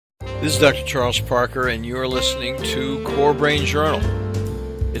This is Dr. Charles Parker, and you're listening to Core Brain Journal.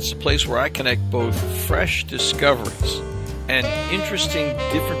 It's a place where I connect both fresh discoveries and interesting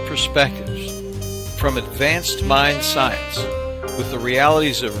different perspectives from advanced mind science with the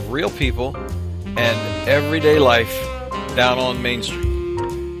realities of real people and everyday life down on Main Street.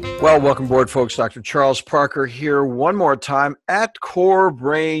 Well, welcome aboard, folks. Dr. Charles Parker here one more time at Core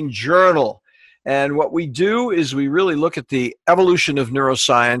Brain Journal. And what we do is we really look at the evolution of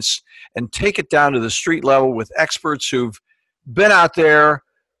neuroscience and take it down to the street level with experts who've been out there,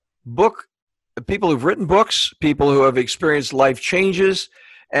 people who've written books, people who have experienced life changes.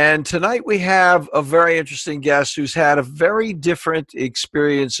 And tonight we have a very interesting guest who's had a very different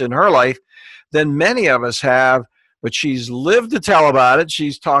experience in her life than many of us have, but she's lived to tell about it.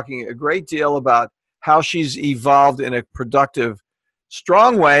 She's talking a great deal about how she's evolved in a productive,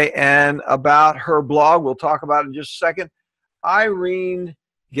 strong way, and about her blog. We'll talk about it in just a second. Irene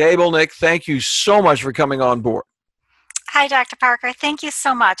Gabelnick, thank you so much for coming on board. Hi, Dr. Parker. Thank you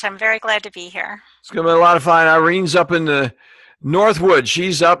so much. I'm very glad to be here. It's going to be a lot of fun. Irene's up in the Northwood.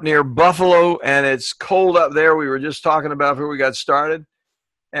 She's up near Buffalo, and it's cold up there. We were just talking about before we got started.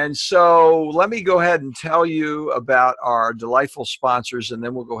 And so let me go ahead and tell you about our delightful sponsors, and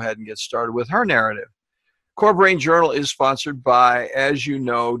then we'll go ahead and get started with her narrative. Core Brain Journal is sponsored by, as you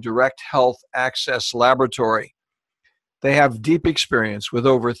know, Direct Health Access Laboratory. They have deep experience with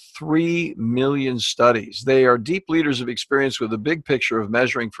over 3 million studies. They are deep leaders of experience with a big picture of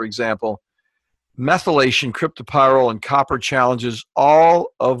measuring, for example, methylation, cryptopyrrole, and copper challenges, all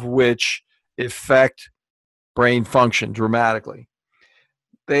of which affect brain function dramatically.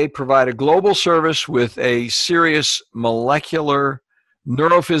 They provide a global service with a serious molecular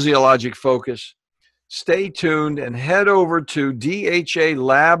neurophysiologic focus. Stay tuned and head over to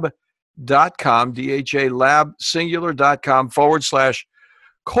dhalab.com,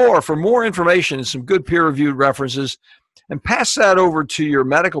 dhalabsingular.com/core for more information and some good peer-reviewed references, and pass that over to your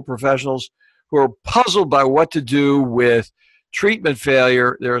medical professionals who are puzzled by what to do with treatment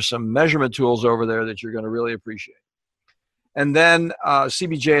failure. There are some measurement tools over there that you're going to really appreciate. And then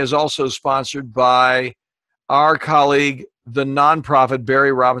CBJ is also sponsored by our colleague, the nonprofit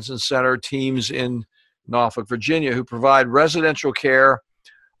Barry Robinson Center teams in Norfolk, Virginia, who provide residential care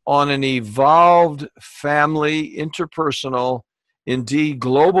on an evolved family, interpersonal, indeed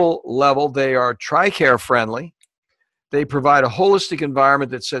global level. They are TRICARE friendly. They provide a holistic environment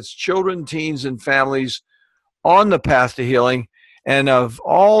that sets children, teens, and families on the path to healing. And of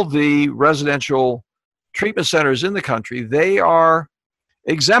all the residential treatment centers in the country, they are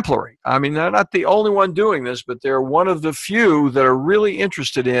exemplary. I mean, they're not the only one doing this, but they're one of the few that are really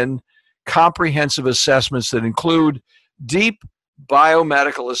interested in comprehensive assessments that include deep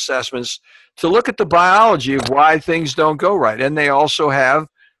biomedical assessments to look at the biology of why things don't go right. And they also have,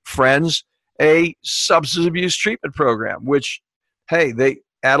 friends, a substance abuse treatment program, which, hey,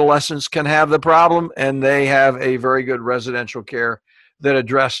 adolescents can have the problem, and they have a very good residential care that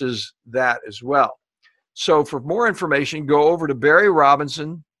addresses that as well. So for more information, go over to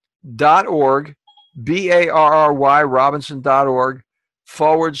barryrobinson.org, BARRY Robinson.org/core.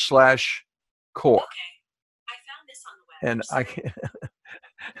 Okay. I found this on the web. And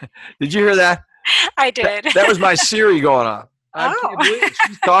did you hear that? I did. That was my Siri going off. I can't believe it.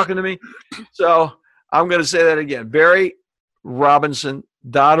 She's talking to me. So I'm going to say that again.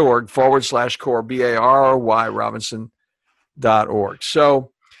 barryrobinson.org/core, BARRY Robinson.org.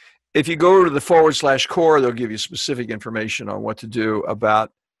 So if you go to the /core, they'll give you specific information on what to do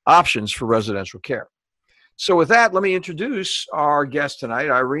about options for residential care. So with that, let me introduce our guest tonight.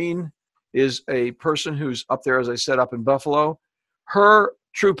 Irene is a person who's up there, as I said, up in Buffalo. Her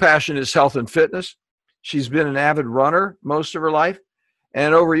true passion is health and fitness. She's been an avid runner most of her life.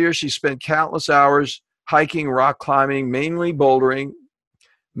 And over years, she spent countless hours hiking, rock climbing, mainly bouldering,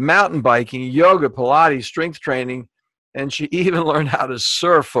 mountain biking, yoga, Pilates, strength training, and she even learned how to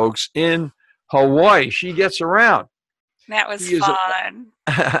surf, folks, in Hawaii. She gets around. That was fun.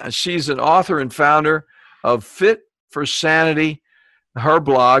 She's an author and founder of Fit for Sanity, her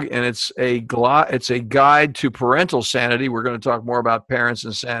blog, and it's a guide to parental sanity. We're going to talk more about parents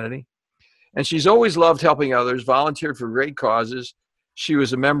and sanity. And she's always loved helping others, volunteered for great causes. She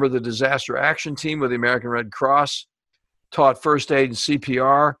was a member of the disaster action team with the American Red Cross, taught first aid and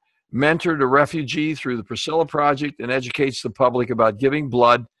CPR, mentored a refugee through the Priscilla Project, and educates the public about giving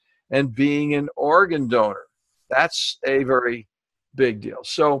blood and being an organ donor. That's a very big deal.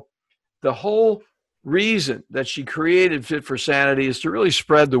 So the whole reason that she created Fit for Sanity is to really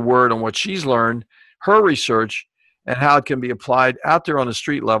spread the word on what she's learned, her research, and how it can be applied out there on the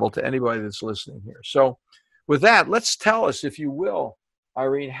street level to anybody that's listening here. So with that, let's tell us, if you will,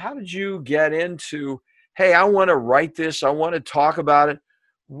 Irene, how did you get into, hey, I want to write this, I want to talk about it?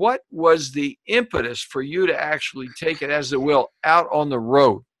 What was the impetus for you to actually take it, as it will, out on the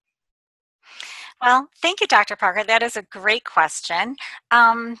road? Well, thank you, Dr. Parker. That is a great question.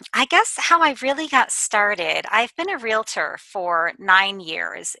 I guess how I really got started, I've been a realtor for 9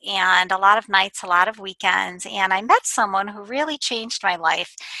 years and a lot of nights, a lot of weekends, and I met someone who really changed my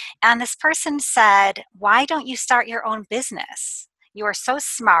life. And this person said, "Why don't you start your own business? You are so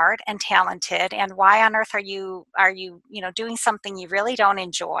smart and talented, and why on earth are you doing something you really don't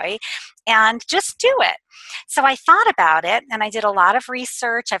enjoy? And just do it." So I thought about it and I did a lot of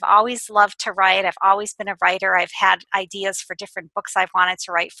research. I've always loved to write. I've always been a writer. I've had ideas for different books I've wanted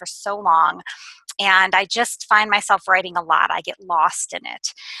to write for so long. And I just find myself writing a lot. I get lost in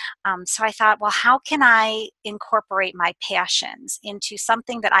it. So I thought, well, how can I incorporate my passions into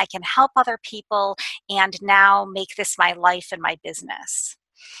something that I can help other people and now make this my life and my business?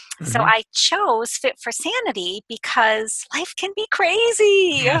 So Hmm. I chose Fit for Sanity because life can be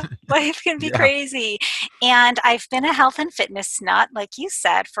crazy. Life can be Yeah. crazy. And I've been a health and fitness nut, like you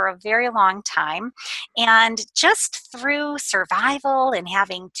said, for a very long time. And just through survival and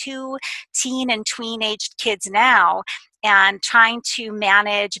having two teen and tween aged kids now, and trying to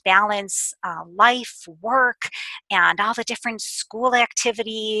manage, balance life, work, and all the different school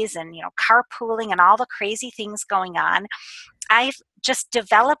activities and, carpooling and all the crazy things going on, I've just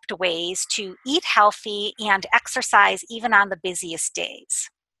developed ways to eat healthy and exercise even on the busiest days.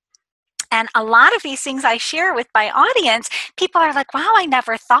 And a lot of these things I share with my audience, people are like, wow, I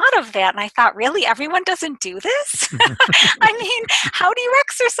never thought of that. And I thought, really, everyone doesn't do this? I mean, how do you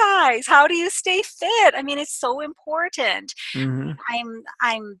exercise? How do you stay fit? I mean, it's so important. Hmm.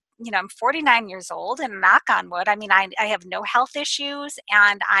 I'm 49 years old, and knock on wood, I mean, I have no health issues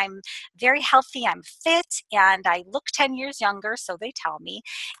and I'm very healthy. I'm fit and I look 10 years younger, so they tell me.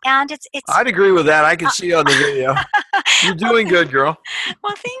 And it's I'd agree with that. I can see on the video. You're well, doing good, girl.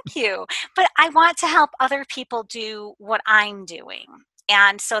 well, thank you. But I want to help other people do what I'm doing.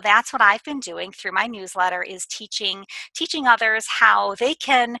 And so that's what I've been doing through my newsletter, is teaching others how they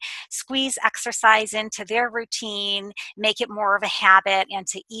can squeeze exercise into their routine, make it more of a habit, and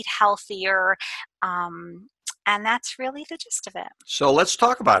to eat healthier. Um, and that's really the gist of it. So let's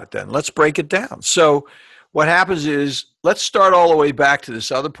talk about it then. Let's break it down. So, what happens is, let's start all the way back to this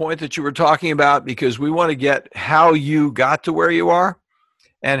other point that you were talking about, because we want to get how you got to where you are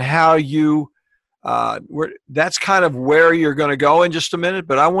and how you, that's kind of where you're going to go in just a minute.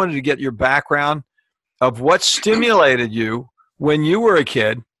 But I wanted to get your background of what stimulated you when you were a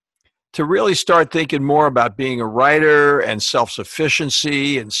kid to really start thinking more about being a writer and self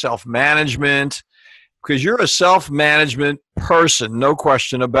sufficiency and self management, because you're a self management person, no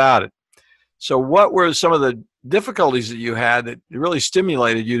question about it. So, what were some of the difficulties that you had that really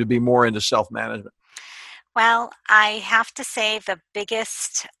stimulated you to be more into self management? Well, I have to say the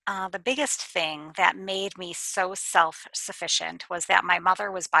biggest thing that made me so self-sufficient was that my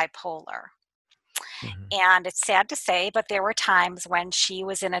mother was bipolar. Hmm. And it's sad to say, but there were times when she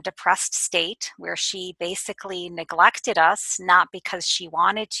was in a depressed state where she basically neglected us, not because she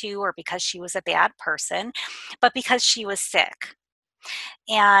wanted to or because she was a bad person, but because she was sick.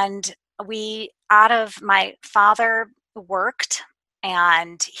 And my father worked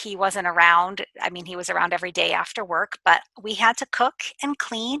and he wasn't around. I mean, he was around every day after work, but we had to cook and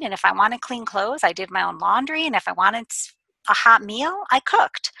clean. And if I wanted clean clothes, I did my own laundry. And if I wanted a hot meal, I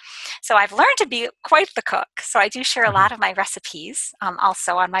cooked. So I've learned to be quite the cook. So I do share a Hmm. lot of my recipes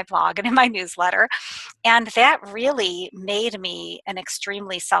also on my blog and in my newsletter. And that really made me an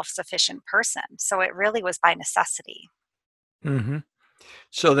extremely self sufficient person. So it really was by necessity. Hmm.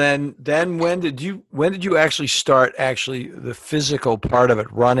 So then when did you actually start actually the physical part of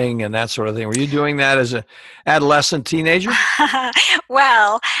it, running and that sort of thing? Were you doing that as a adolescent teenager?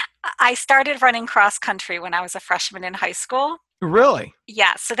 Well, I started running cross country when I was a freshman in high school. Really?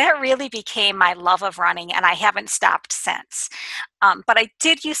 Yeah, so that really became my love of running, and I haven't stopped since. But I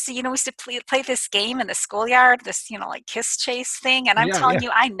did used to, we used to play this game in the schoolyard, this, like kiss chase thing, and I'm Yeah, telling yeah.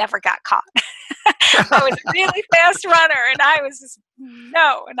 you, I never got caught. I was a really fast runner, and I was just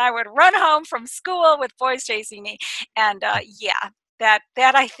no, and I would run home from school with boys chasing me, and yeah. That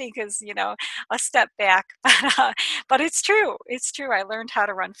I think is a step back, but it's true. It's true. I learned how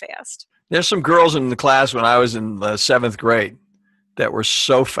to run fast. There's some girls in the class when I was in the seventh grade that were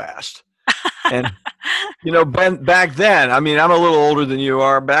so fast. And back then, I mean, I'm a little older than you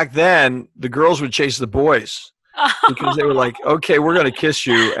are. Back then, the girls would chase the boys because they were like, "Okay, we're going to kiss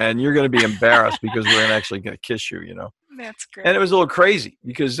you, and you're going to be embarrassed because we're actually going to kiss you." That's And it great. was a little crazy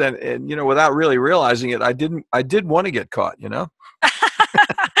because then, and without really realizing it, I did want to get caught.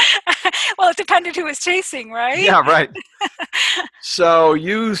 depended who was chasing, right? Yeah, right. So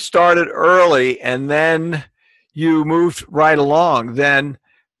you started early and then you moved right along. Then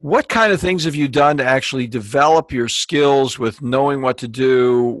what kind of things have you done to actually develop your skills with knowing what to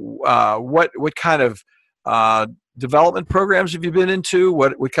do? What kind of uh, development programs have you been into?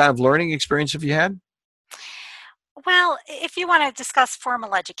 What kind of learning experience have you had? Well, if you want to discuss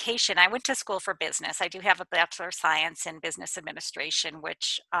formal education, I went to school for business. I do have a Bachelor of Science in Business Administration,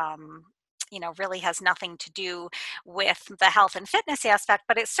 which really has nothing to do with the health and fitness aspect,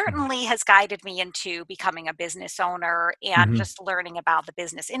 but it certainly has guided me into becoming a business owner and Mm-hmm. just learning about the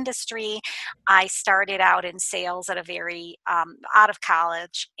business industry. I started out in sales at a very out of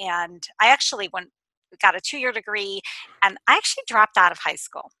college, and I actually got a 2-year degree, and I actually dropped out of high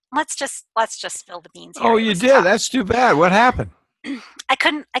school. Let's just spill the beans here. Oh, It you was did. tough. That's too bad. What happened? I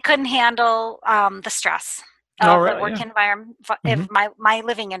couldn't handle the stress Oh, of the really? work Yeah. environment, Hmm. my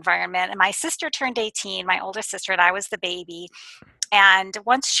living environment. And my sister turned 18, my older sister, and I was the baby. And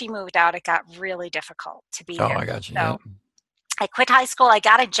once she moved out, it got really difficult to be Oh, there. I got you. Yeah. So I quit high school. I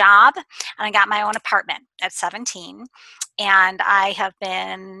got a job and I got my own apartment at 17. And I have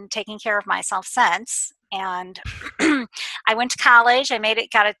been taking care of myself since. And I went to college. I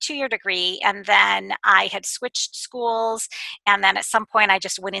got a 2-year degree. And then I had switched schools. And then at some point, I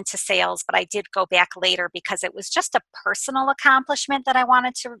just went into sales. But I did go back later because it was just a personal accomplishment that I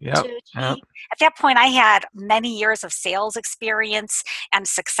wanted to Yep. Yep. achieve. At that point, I had many years of sales experience and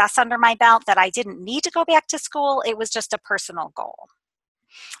success under my belt that I didn't need to go back to school. It was just a personal goal.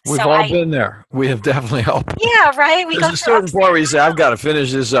 We've So all been there. We have definitely all been there. yeah, right. We There's go a through certain ups point where you say, I've got to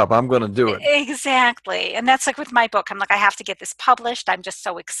finish this up. I'm going to do it. exactly. And that's like with my book. I'm like, I have to get this published. I'm just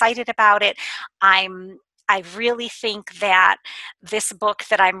so excited about it. I'm I really think that this book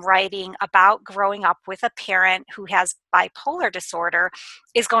that I'm writing about growing up with a parent who has bipolar disorder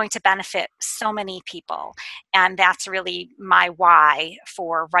is going to benefit so many people. And that's really my why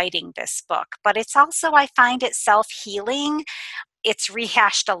for writing this book. But it's also, I find it self healing. It's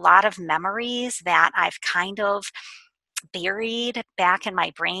rehashed a lot of memories that I've kind of buried back in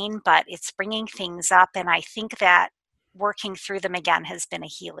my brain, but it's bringing things up. And I think that working through them again has been a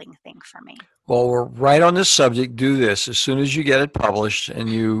healing thing for me. Well, we're right on this subject. Do this as soon as you get it published and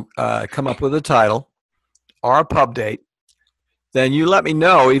you come up with a title or a pub date, then you let me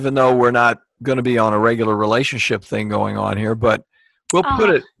know, even though we're not going to be on a regular relationship thing going on here, but we'll put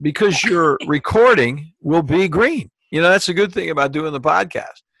Oh, it because your recording will be green. That's a good thing about doing the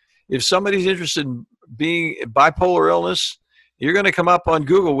podcast. If somebody's interested in being bipolar illness, you're going to come up on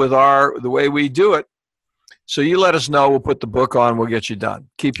Google with the way we do it. So you let us know. We'll put the book on. We'll get you done.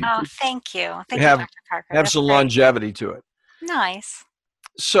 oh, thank you. Thank you, Have Dr. Parker. have That's some great. longevity to it. Nice.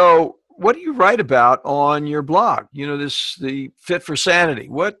 So, what do you write about on your blog? The Fit for Sanity.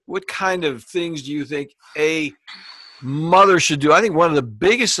 What kind of things do you think a mother should do? I think one of the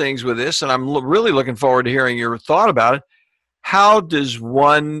biggest things with this, and I'm really looking forward to hearing your thought about it. How does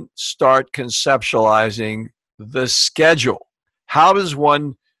one start conceptualizing the schedule? How does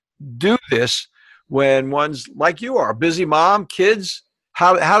one do this when one's like you are, a busy mom, kids?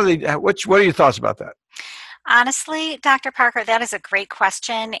 How do they? What are your thoughts about that? Honestly, Dr. Parker, that is a great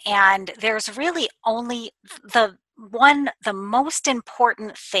question. And there's really only the most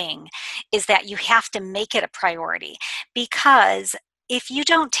important thing is that you have to make it a priority, because if you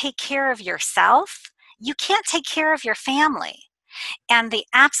don't take care of yourself, you can't take care of your family. And the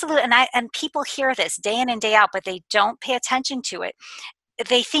absolute, and people hear this day in and day out, but they don't pay attention to it.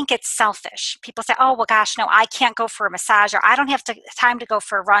 They think it's selfish. People say, oh, well, gosh, no, I can't go for a massage, or I don't have time to go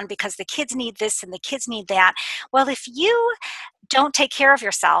for a run because the kids need this and the kids need that. Well, if you don't take care of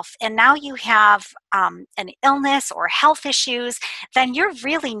yourself and now you have an illness or health issues, then you're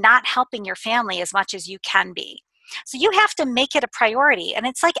really not helping your family as much as you can be. So you have to make it a priority. And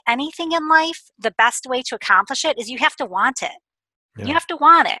it's like anything in life, the best way to accomplish it is you have to want it. You Yeah. have to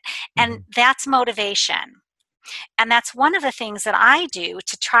want it. And Mhm. that's motivation. And that's one of the things that I do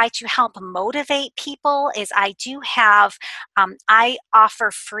to try to help motivate people is I offer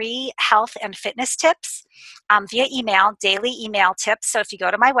free health and fitness tips via email, daily email tips. So if you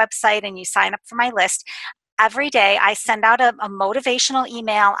go to my website and you sign up for my list, every day I send out a motivational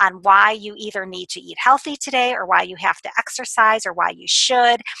email on why you either need to eat healthy today or why you have to exercise or why you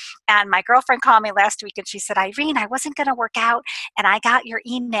should. And my girlfriend called me last week and she said, Irene, I wasn't going to work out and I got your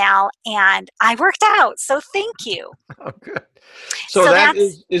email and I worked out. So thank you. Oh, good. So So that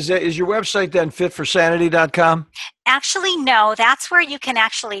that's is your website then fitforsanity.com? actually, no, that's where you can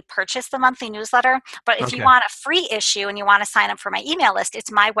actually purchase the monthly newsletter. But if you Okay. want a free issue and you want to sign up for my email list,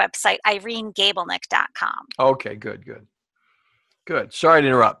 it's my website, irenegabelnick.com. Okay, good. Sorry to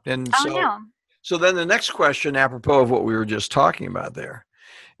interrupt. And Oh, so no. So then the next question, apropos of what we were just talking about there,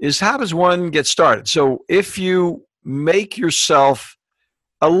 is how does one get started? So if you make yourself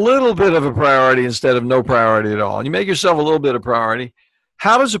a little bit of a priority instead of no priority at all, and you make yourself a little bit of priority,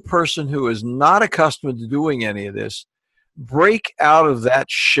 how does a person who is not accustomed to doing any of this break out of that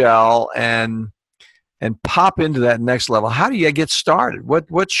shell and pop into that next level? How do you get started? What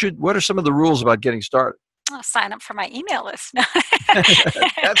are some of the rules about getting started? I'll sign up for my email list.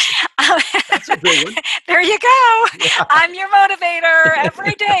 that's a big one. There you go. Yeah. I'm your motivator.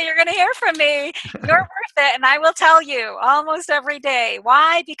 Every day you're going to hear from me. You're worth it. And I will tell you almost every day.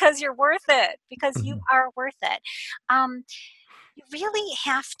 Why? Because you're worth it. Because you are worth it. You really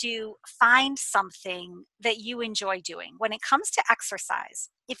have to find something that you enjoy doing. When it comes to exercise,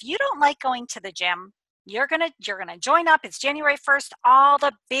 if you don't like going to the gym, you're gonna join up. It's January 1st. All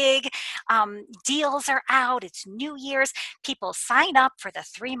the big deals are out. It's New Year's. People sign up for the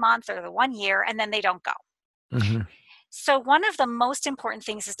 3-month or the 1 year, and then they don't go. Mm-hmm. So one of the most important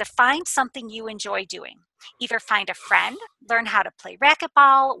things is to find something you enjoy doing. Either find a friend, learn how to play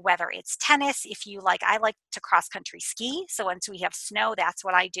racquetball, whether it's tennis. If you like, I like to cross country ski. So once we have snow, that's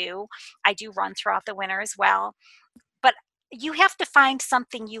what I do. I do run throughout the winter as well. But you have to find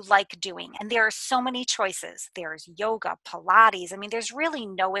something you like doing. And there are so many choices. There's yoga, Pilates. I mean, there's really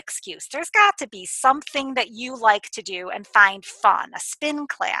no excuse. There's got to be something that you like to do and find fun, a spin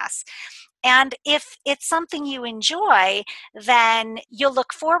class. And if it's something you enjoy, then you'll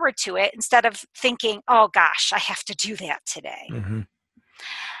look forward to it instead of thinking, oh gosh, I have to do that today. Mm-hmm.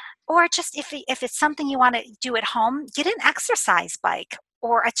 Or just if it's something you want to do at home, get an exercise bike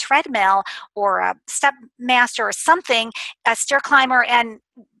or a treadmill or a step master or something, a stair climber, and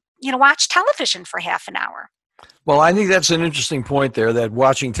watch television for half an hour. Well, I think that's an interesting point there, that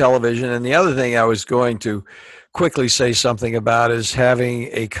watching television. And the other thing I was going to quickly say something about is having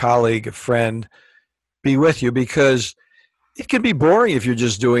a colleague, a friend, be with you, because it can be boring if you're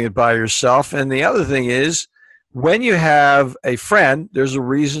just doing it by yourself. And the other thing is, when you have a friend, there's a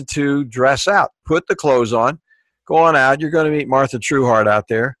reason to dress out. Put the clothes on, go on out. You're going to meet Martha Trueheart out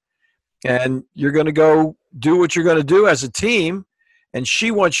there, and you're going to go do what you're going to do as a team. And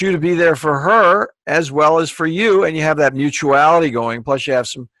she wants you to be there for her as well as for you. And you have that mutuality going. Plus, you have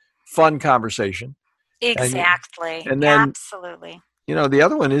some fun conversation. Exactly. And then, absolutely. The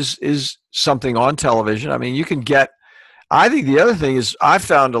other one is something on television. I mean, you can get, I think the other thing is, I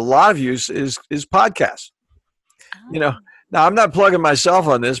found a lot of use is podcasts. Oh. Now I'm not plugging myself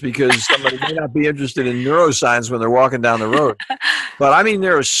on this because somebody may not be interested in neuroscience when they're walking down the road. But I mean,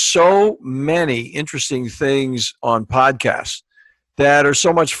 there are so many interesting things on podcasts that are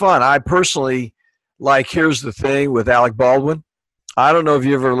so much fun. I personally like Here's the Thing with Alec Baldwin. I don't know if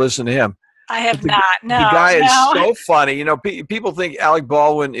you ever listened to him. I have not. No. The guy is so funny. People think Alec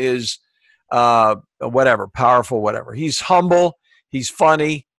Baldwin is powerful, whatever. He's humble. He's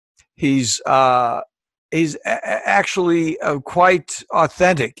funny. He's actually quite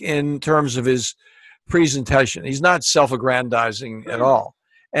authentic in terms of his presentation. He's not self-aggrandizing at all.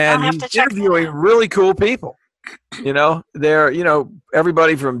 And he's interviewing really cool people. They're,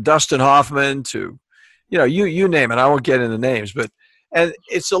 everybody from Dustin Hoffman to, you name it. I won't get into names, and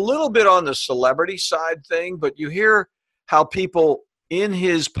it's a little bit on the celebrity side thing, but you hear how people in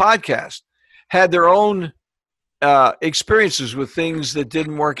his podcast had their own experiences with things that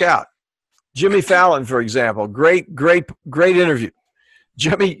didn't work out. Jimmy Fallon, for example, great interview.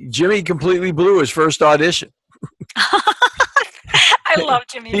 Jimmy completely blew his first audition. I love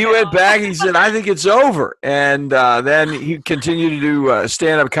Jimmy He Fallon. went back, he said, I think it's over. And then he continued to do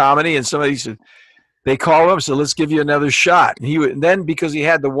stand-up comedy, and somebody said, they called him up and said, let's give you another shot. And then because he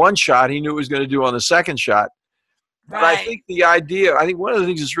had the one shot, he knew what he was going to do on the second shot. But Right. I think one of the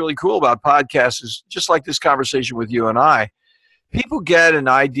things that's really cool about podcasts is, just like this conversation with you and I, people get an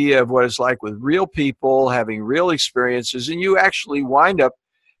idea of what it's like with real people having real experiences, and you actually wind up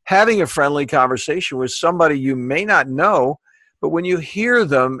having a friendly conversation with somebody you may not know, but when you hear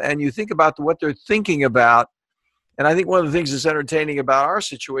them and you think about what they're thinking about, and I think one of the things that's entertaining about our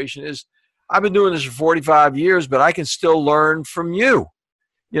situation is, I've been doing this for 45 years, but I can still learn from you.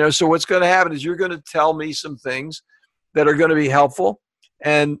 So what's going to happen is you're going to tell me some things that are going to be helpful,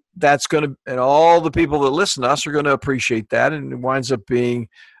 and and all the people that listen to us are going to appreciate that, and it winds up being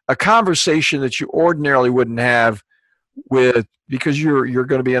a conversation that you ordinarily wouldn't have because you're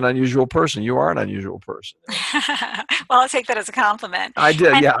going to be an unusual person. You are an unusual person. Well, I'll take that as a compliment. I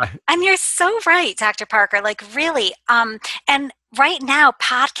did, yeah. And you're so right, Dr. Parker. Like, really. And right now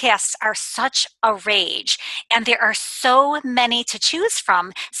podcasts are such a rage, and there are so many to choose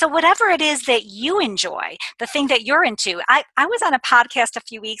from. So whatever it is that you enjoy, the thing that you're into, I was on a podcast a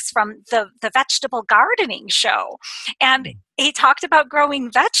few weeks from the vegetable gardening show, and he talked about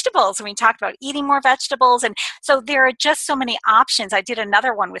growing vegetables, and we talked about eating more vegetables. And so there are just so many options. I did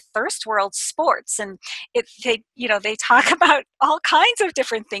another one with First World Sports, and they talk about all kinds of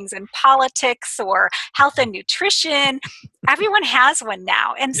different things in politics or health and nutrition. Everyone has one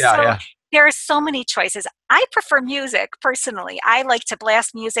now. And Yeah, so yeah. there are so many choices. I prefer music personally. I like to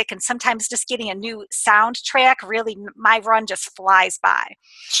blast music, and sometimes just getting a new soundtrack, really, my run just flies by.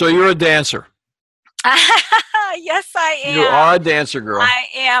 So you're a dancer. Yes, I You am. are a dancer, girl. I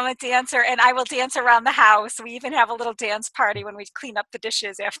am a dancer, and I will dance around the house. We even have a little dance party when we clean up the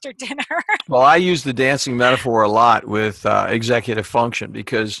dishes after dinner. Well, I use the dancing metaphor a lot with executive function,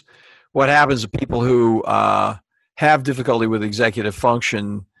 because what happens to people who have difficulty with executive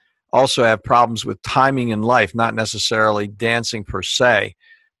function also have problems with timing in life, not necessarily dancing per se,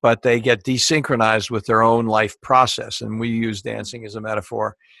 but they get desynchronized with their own life process. And we use dancing as a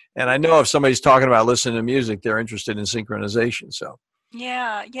metaphor. And I know if somebody's talking about listening to music, they're interested in synchronization. So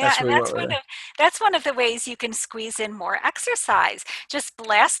Yeah, yeah, that's and really what we're. that's one of the ways you can squeeze in more exercise. Just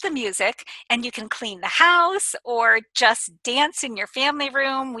blast the music, and you can clean the house or just dance in your family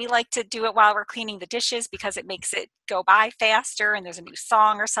room. We like to do it while we're cleaning the dishes because it makes it go by faster, and there's a new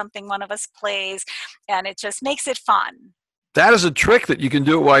song or something one of us plays, and it just makes it fun. That is a trick that you can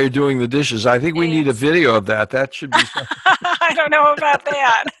do it while you're doing the dishes. I think we need a Yes. video of that. That should be. I don't know about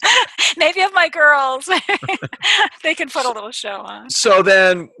that. Maybe of my girls. They can put a little show on. So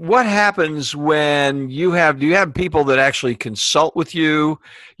then what happens when do you have people that actually consult with you?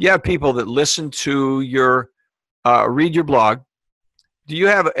 You have people that listen to read your blog. Do you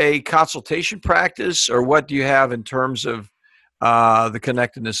have a consultation practice, or what do you have in terms of the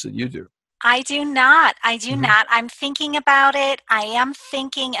connectedness that you do? I do not. I do Mhm. not. I'm thinking about it. I am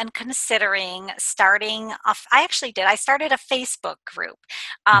thinking and considering starting. I actually did. I started a Facebook group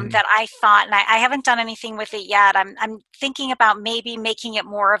Mhm. that I thought, and I haven't done anything with it yet. I'm thinking about maybe making it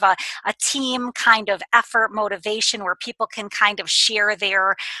more of a team kind of effort, motivation, where people can kind of share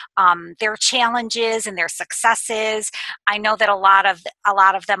their challenges and their successes. I know that a lot of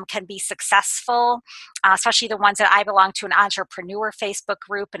them can be successful, especially the ones that I belong to, an entrepreneur Facebook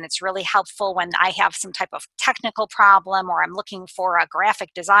group, and it's really helpful when I have some type of technical problem or I'm looking for a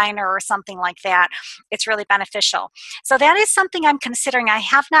graphic designer or something like that. It's really beneficial. So that is something I'm considering. I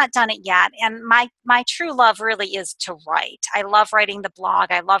have not done it yet, and my true love really is to write. I love writing the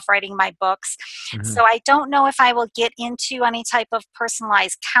blog. I love writing my books. Mhm. So I don't know if I will get into any type of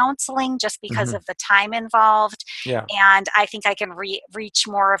personalized counseling just because Mhm. of the time involved, Yeah. and I think I can reach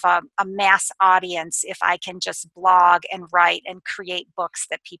more of a mass audience if I can just blog and write and create books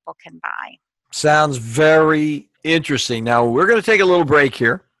that people can buy. Sounds very interesting. Now we're going to take a little break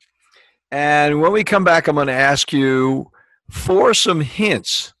here. And when we come back, I'm going to ask you for some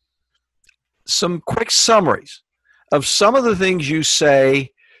hints, some quick summaries of some of the things you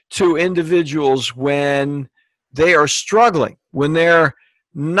say to individuals when they are struggling, when they're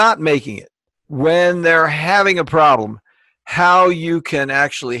not making it, when they're having a problem, how you can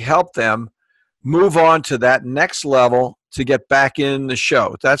actually help them move on to that next level to get back in the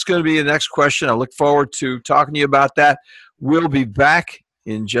show. That's going to be the next question. I look forward to talking to you about that. We'll be back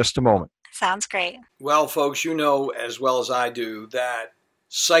in just a moment. Sounds great. Well, folks, you know as well as I do that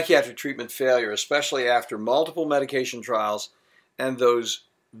psychiatric treatment failure, especially after multiple medication trials and those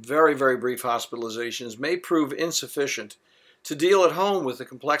very, very brief hospitalizations, may prove insufficient to deal at home with the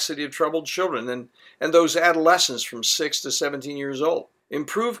complexity of troubled children and those adolescents from 6 to 17 years old.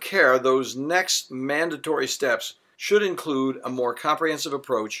 Improved care, those next mandatory steps, should include a more comprehensive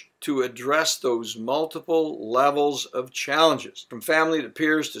approach to address those multiple levels of challenges, from family to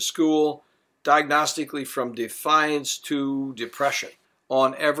peers to school, diagnostically from defiance to depression,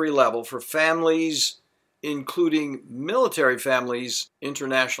 on every level for families, including military families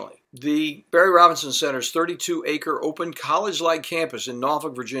internationally. The Barry Robinson Center's 32-acre open college-like campus in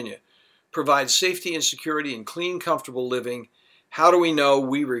Norfolk, Virginia, provides safety and security and clean, comfortable living. How do we know?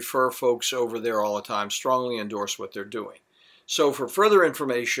 We refer folks over there all the time, strongly endorse what they're doing. So for further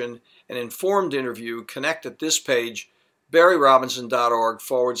information, an informed interview, connect at this page,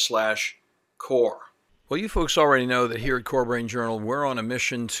 barryrobinson.org/core. Well, you folks already know that here at Core Brain Journal, we're on a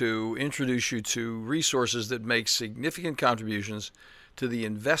mission to introduce you to resources that make significant contributions to the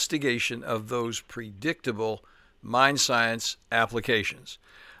investigation of those predictable mind science applications.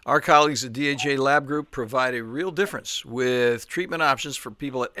 Our colleagues at DHA Lab Group provide a real difference with treatment options for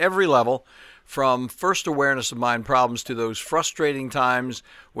people at every level, from first awareness of mind problems to those frustrating times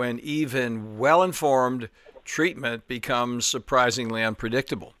when even well-informed treatment becomes surprisingly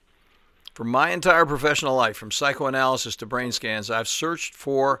unpredictable. For my entire professional life, from psychoanalysis to brain scans, I've searched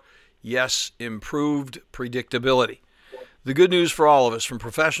for, yes, improved predictability. The good news for all of us, from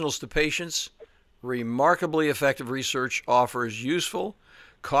professionals to patients, remarkably effective research offers useful,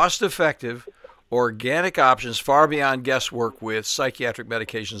 cost-effective, organic options far beyond guesswork with psychiatric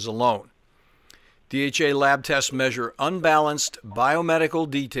medications alone. DHA lab tests measure unbalanced biomedical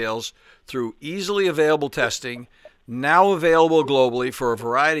details through easily available testing, now available globally for a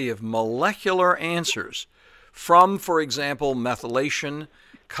variety of molecular answers from, for example, methylation,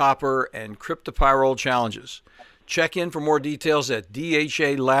 copper, and cryptopyrrole challenges. Check in for more details at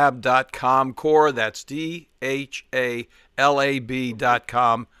dhalab.com core. That's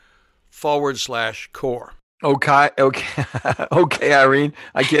dhalab.com/core. Okay, okay, okay, Irene.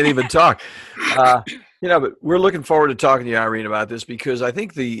 I can't even talk. But we're looking forward to talking to you, Irene, about this, because I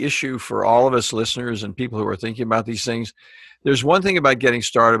think the issue for all of us listeners and people who are thinking about these things, there's one thing about getting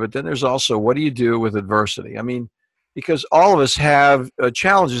started, but then there's also, what do you do with adversity? I mean, because all of us have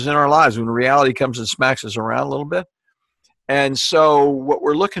challenges in our lives when reality comes and smacks us around a little bit. And so what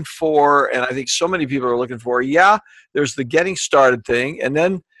we're looking for, and I think so many people are looking for, there's the getting started thing. And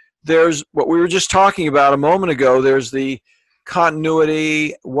then there's what we were just talking about a moment ago. There's the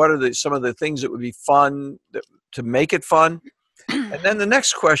continuity. What are some of the things that would be fun to make it fun? And then the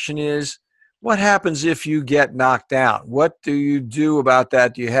next question is, what happens if you get knocked down? What do you do about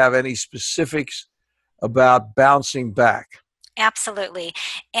that? Do you have any specifics about bouncing back? Absolutely.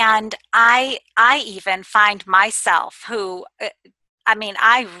 And I even find myself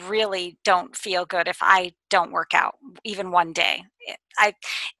I really don't feel good if I don't work out even one day.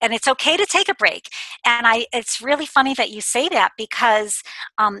 And it's okay to take a break. And it's really funny that you say that, because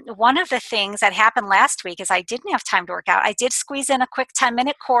one of the things that happened last week is I didn't have time to work out. I did squeeze in a quick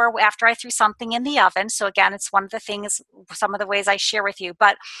 10-minute core after I threw something in the oven. So again, it's one of the things, some of the ways I share with you.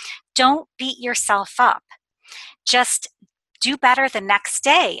 But don't beat yourself up. Just do better the next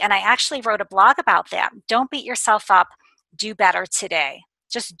day. And I actually wrote a blog about that. Don't beat yourself up. Do better today.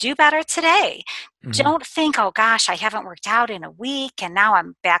 Just do better today. Mm-hmm. Don't think, oh gosh, I haven't worked out in a week and now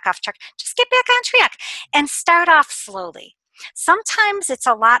I'm back off track. Just get back on track and start off slowly. Sometimes it's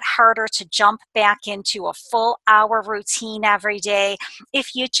a lot harder to jump back into a full hour routine every day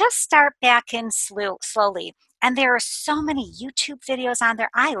if you just start back in slowly. And there are so many YouTube videos on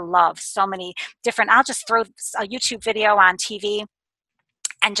there. I love so many different, I'll just throw a YouTube video on TV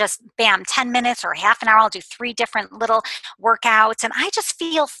and just bam, 10 minutes or half an hour, I'll do 3 different little workouts and I just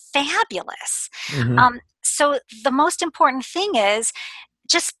feel fabulous. Mm-hmm. So the most important thing is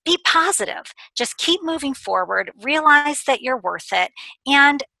just be positive. Just keep moving forward. Realize that you're worth it.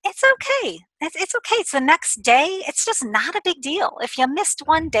 And it's okay. It's okay. It's the next day. It's just not a big deal. If you missed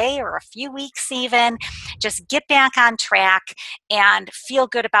one day or a few weeks even, just get back on track and feel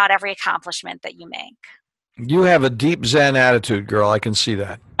good about every accomplishment that you make. You have a deep Zen attitude, girl. I can see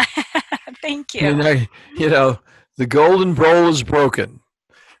that. Thank you. The golden bowl is broken.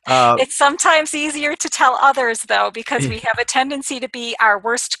 It's sometimes easier to tell others, though, because we have a tendency to be our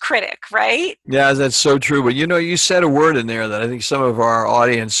worst critic, right? Yeah, that's so true. But you said a word in there that I think some of our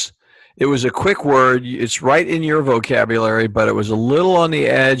audience, it was a quick word. It's right in your vocabulary, but it was a little on the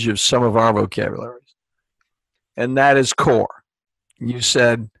edge of some of our vocabularies. And that is core. You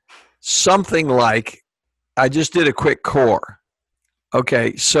said something like, I just did a quick core.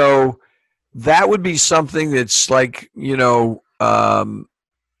 Okay, so that would be something that's like,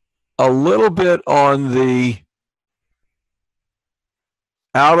 a little bit on the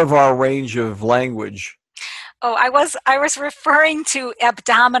out of our range of language. Oh, I was referring to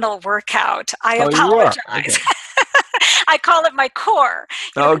abdominal workout. I apologize. Okay. I call it my core.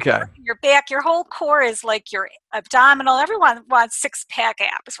 Okay. Your back, your whole core is like your abdominal. Everyone wants 6-pack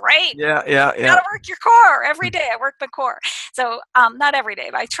abs, right? Yeah. You gotta work your core every day. I work my core. So not every day,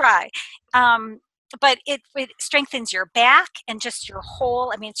 but I try. But it strengthens your back and just your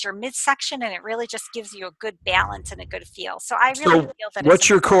whole, it's your midsection, and it really just gives you a good balance and a good feel. So I really feel that. What's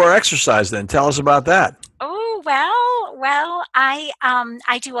your core exercise then? Tell us about that. Oh, well, I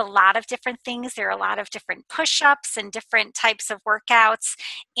do a lot of different things. There are a lot of different push-ups and different types of workouts.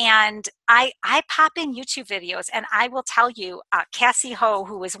 And I pop in YouTube videos, and I will tell you, Cassie Ho,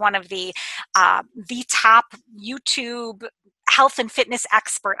 who is one of the top YouTube health and fitness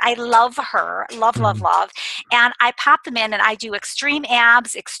expert. I love her, love, love, love. And I pop them in and I do Extreme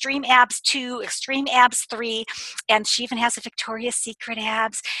Abs 2, Extreme Abs 3, and she even has a Victoria's Secret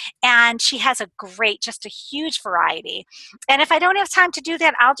abs. And she has a great, just a huge variety. And if I don't have time to do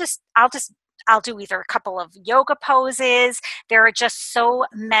that, I'll do either a couple of yoga poses. There are just so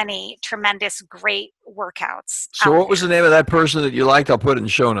many tremendous, great workouts. So what was the name of that person that you liked? I'll put it in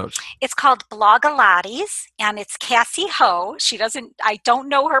show notes. It's called Blogilates, and it's Cassie Ho. I don't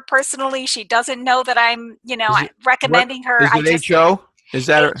know her personally. She doesn't know that I'm, recommending her. Is it H-O? Is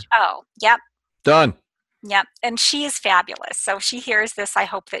that her? H-O, yep. Done. Yep, and she is fabulous. So if she hears this, I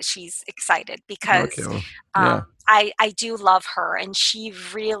hope that she's excited because I do love her. And she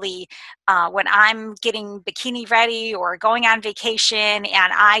really, when I'm getting bikini ready or going on vacation,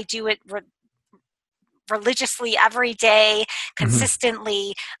 and I do it religiously every day,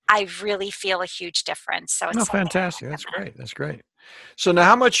 consistently, I really feel a huge difference. So it's fantastic. That's great. That's great. So now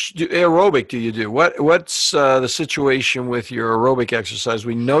how much aerobic do you do? What's the situation with your aerobic exercise?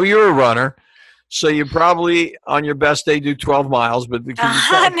 We know you're a runner. So you probably, on your best day, do 12 miles, but no.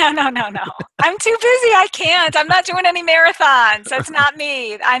 I'm too busy. I can't. I'm not doing any marathons. That's not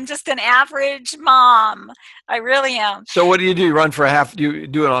me. I'm just an average mom. I really am. So what do? You run for do you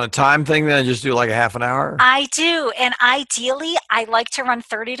do it on a time thing then? Just do like a half an hour? I do. And ideally, I like to run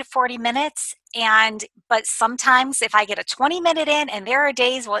 30 to 40 minutes. But sometimes if I get a 20-minute in, and there are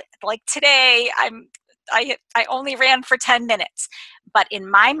days like today, I only ran for 10 minutes. But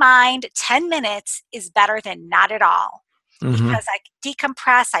in my mind, 10 minutes is better than not at all. Because I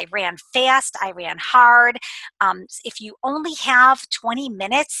decompress, I ran fast, I ran hard. If you only have 20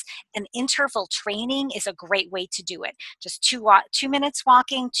 minutes, an interval training is a great way to do it. Just 2 minutes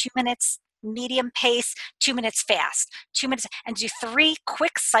walking, 2 minutes medium pace, 2 minutes fast, 2 minutes, and do 3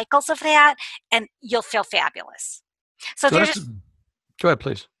 quick cycles of that, and you'll feel fabulous. So go ahead,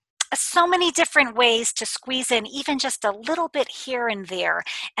 please. So many different ways to squeeze in even just a little bit here and there,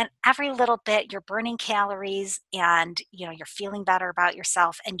 and every little bit you're burning calories, and you're feeling better about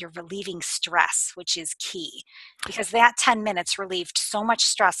yourself, and you're relieving stress, which is key, because that 10 minutes relieved so much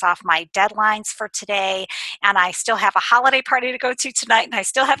stress off my deadlines for today. And I still have a holiday party to go to tonight, and I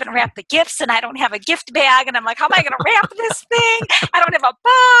still haven't wrapped the gifts, and I don't have a gift bag, and I'm like, how am I going to wrap this thing? I don't have a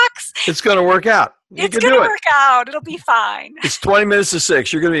box. It's going to work out. It's going to work out. It'll be fine. It's 20 minutes to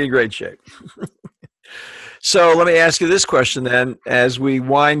 6. You're going to be in great shape. So let me ask you this question then, as we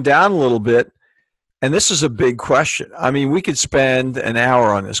wind down a little bit, and this is a big question. I mean, we could spend an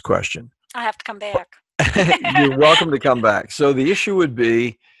hour on this question. I have to come back. You're welcome to come back. So the issue would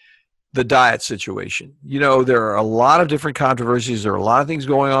be the diet situation. There are a lot of different controversies. There are a lot of things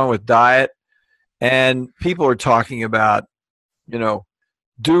going on with diet, and people are talking about,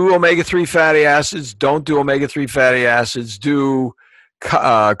 do omega-3 fatty acids, don't do omega-3 fatty acids, do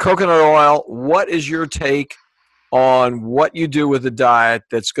coconut oil. What is your take on what you do with the diet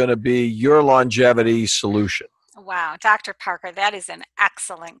that's going to be your longevity solution? Wow, Dr. Parker, that is an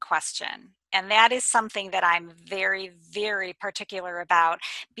excellent question. And that is something that I'm very, very particular about,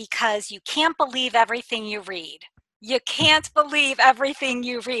 because you can't believe everything you read. You can't believe everything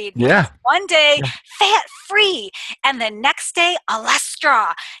you read. Yeah. One day, fat-free, and the next day, a less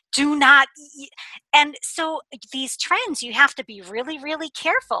straw. Do not eat. And so these trends, you have to be really, really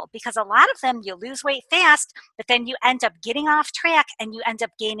careful, because a lot of them, you lose weight fast, but then you end up getting off track, and you end up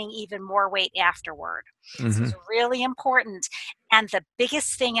gaining even more weight afterward. So it's really important. And the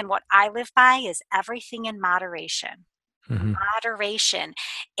biggest thing in what I live by is everything in moderation. Moderation.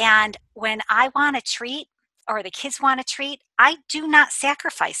 And when I want to treat, or the kids want to treat, I do not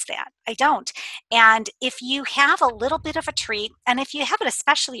sacrifice that. I don't. And if you have a little bit of a treat, and if you have it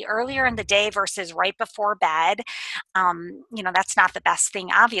especially earlier in the day versus right before bed, that's not the best thing.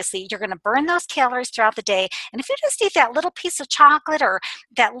 Obviously, you're going to burn those calories throughout the day. And if you just eat that little piece of chocolate or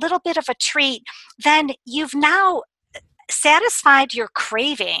that little bit of a treat, then you've now satisfied your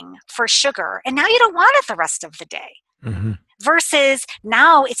craving for sugar, and now you don't want it the rest of the day. Versus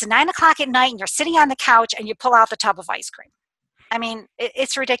now it's 9 o'clock at night and you're sitting on the couch and you pull out the tub of ice cream. I mean,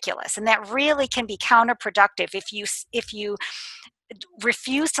 it's ridiculous. And that really can be counterproductive if you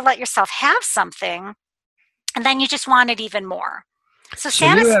refuse to let yourself have something, and then you just want it even more. So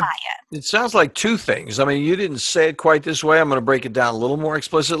satisfy it. It sounds like 2 things. I mean, you didn't say it quite this way. I'm going to break it down a little more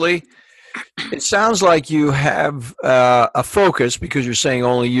explicitly. It sounds like you have a focus, because you're saying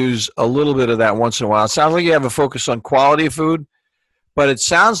only use a little bit of that once in a while. It sounds like you have a focus on quality of food, but it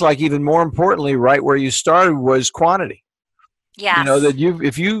sounds like even more importantly, right where you started, was quantity. Yes. That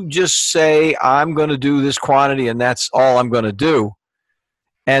if you just say, I'm going to do this quantity and that's all I'm going to do.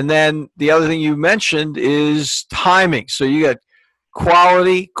 And then the other thing you mentioned is timing. So you got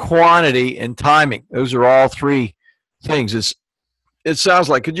quality, quantity, and timing. Those are all three things. It sounds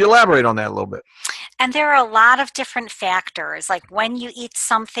like. Could you elaborate on that a little bit? And there are a lot of different factors, like when you eat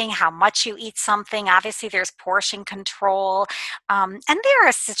something, how much you eat something. Obviously, there's portion control, and there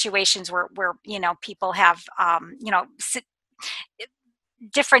are situations where people have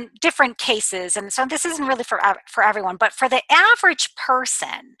different cases, and so this isn't really for everyone. But for the average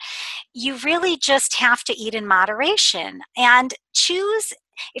person, you really just have to eat in moderation and choose.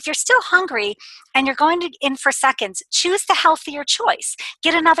 If you're still hungry and you're going in for seconds, choose the healthier choice.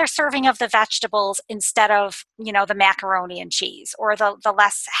 Get another serving of the vegetables instead of, the macaroni and cheese, or the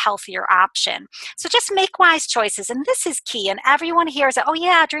less healthier option. So just make wise choices. And this is key. And everyone hears it, oh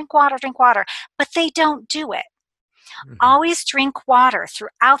yeah, drink water, but they don't do it. Mm-hmm. Always drink water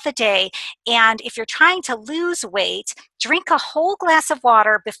throughout the day. And if you're trying to lose weight, drink a whole glass of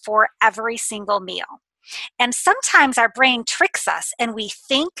water before every single meal. And sometimes our brain tricks us and we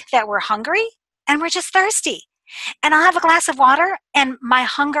think that we're hungry and we're just thirsty. And I'll have a glass of water and my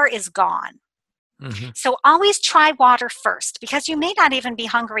hunger is gone. Mm-hmm. So always try water first, because you may not even be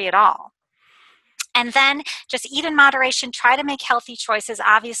hungry at all. And then just eat in moderation. Try to make healthy choices.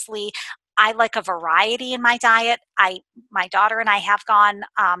 Obviously, I like a variety in my diet. My daughter and I have gone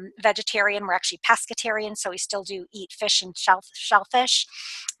vegetarian. We're actually pescatarian, so we still do eat fish and shellfish.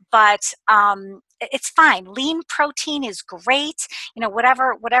 But it's fine. Lean protein is great.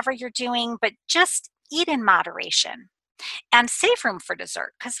 Whatever you're doing, but just eat in moderation and save room for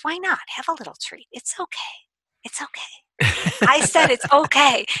dessert. Because why not? Have a little treat. It's okay. It's okay. I said it's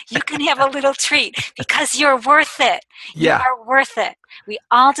okay. You can have a little treat because you're worth it. Yeah. You are worth it. We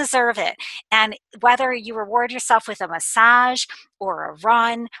all deserve it. And whether you reward yourself with a massage or a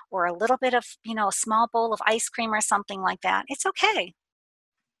run or a little bit of, a small bowl of ice cream or something like that, it's okay.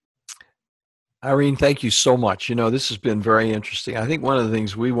 Irene, thank you so much. This has been very interesting. I think one of the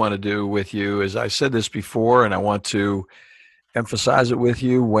things we want to do with you is, I said this before, and I want to emphasize it with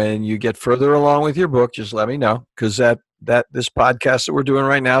you, when you get further along with your book, just let me know, because this podcast that we're doing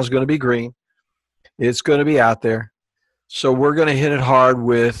right now is going to be green. It's going to be out there. So we're going to hit it hard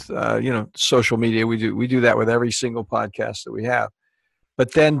with, social media. We do that with every single podcast that we have.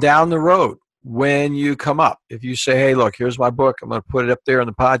 But then down the road, when you come up, if you say, hey, look, here's my book, I'm going to put it up there on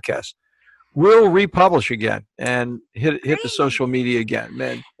the podcast, we'll republish again and hit the social media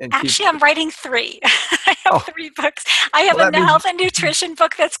again. Actually, I'm writing 3. I have 3 books. I have a health and nutrition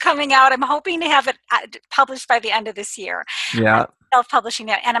book that's coming out. I'm hoping to have it published by the end of this year. Yeah. I'm self-publishing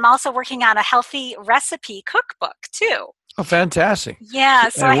that. And I'm also working on a healthy recipe cookbook too. Oh, fantastic. Yeah.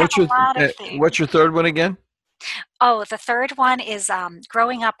 So I have a lot of things. What's your third one again? Oh, the third one is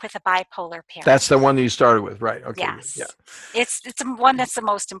growing up with a bipolar parent. That's the one that you started with, right? Okay. Yes. Yeah. It's one that's the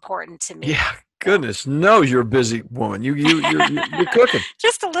most important to me. Yeah. Goodness knows you're a busy woman. You're cooking.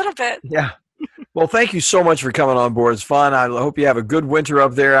 Just a little bit. Yeah. Well, thank you so much for coming on board. It's fun. I hope you have a good winter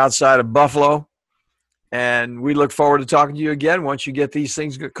up there outside of Buffalo. And we look forward to talking to you again. Once you get these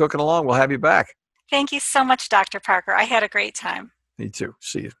things cooking along, we'll have you back. Thank you so much, Dr. Parker. I had a great time. Me too.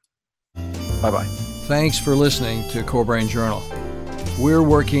 See you. Bye-bye. Thanks for listening to Core Brain Journal. We're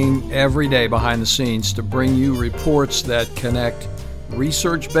working every day behind the scenes to bring you reports that connect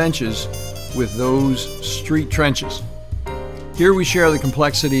research benches with those street trenches. Here we share the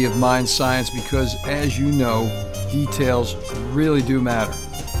complexity of mind science because, as you know, details really do matter.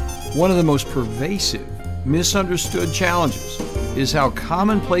 One of the most pervasive, misunderstood challenges is how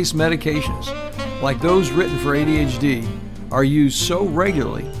commonplace medications, like those written for ADHD, are used so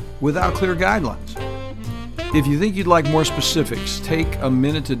regularly without clear guidelines. If you think you'd like more specifics, take a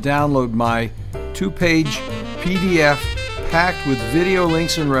minute to download my 2-page PDF packed with video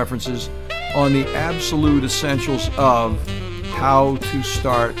links and references on the absolute essentials of how to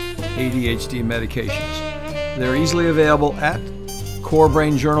start ADHD medications. They're easily available at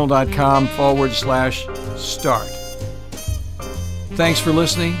corebrainjournal.com/start. Thanks for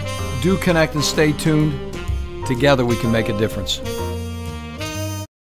listening. Do connect and stay tuned. Together we can make a difference.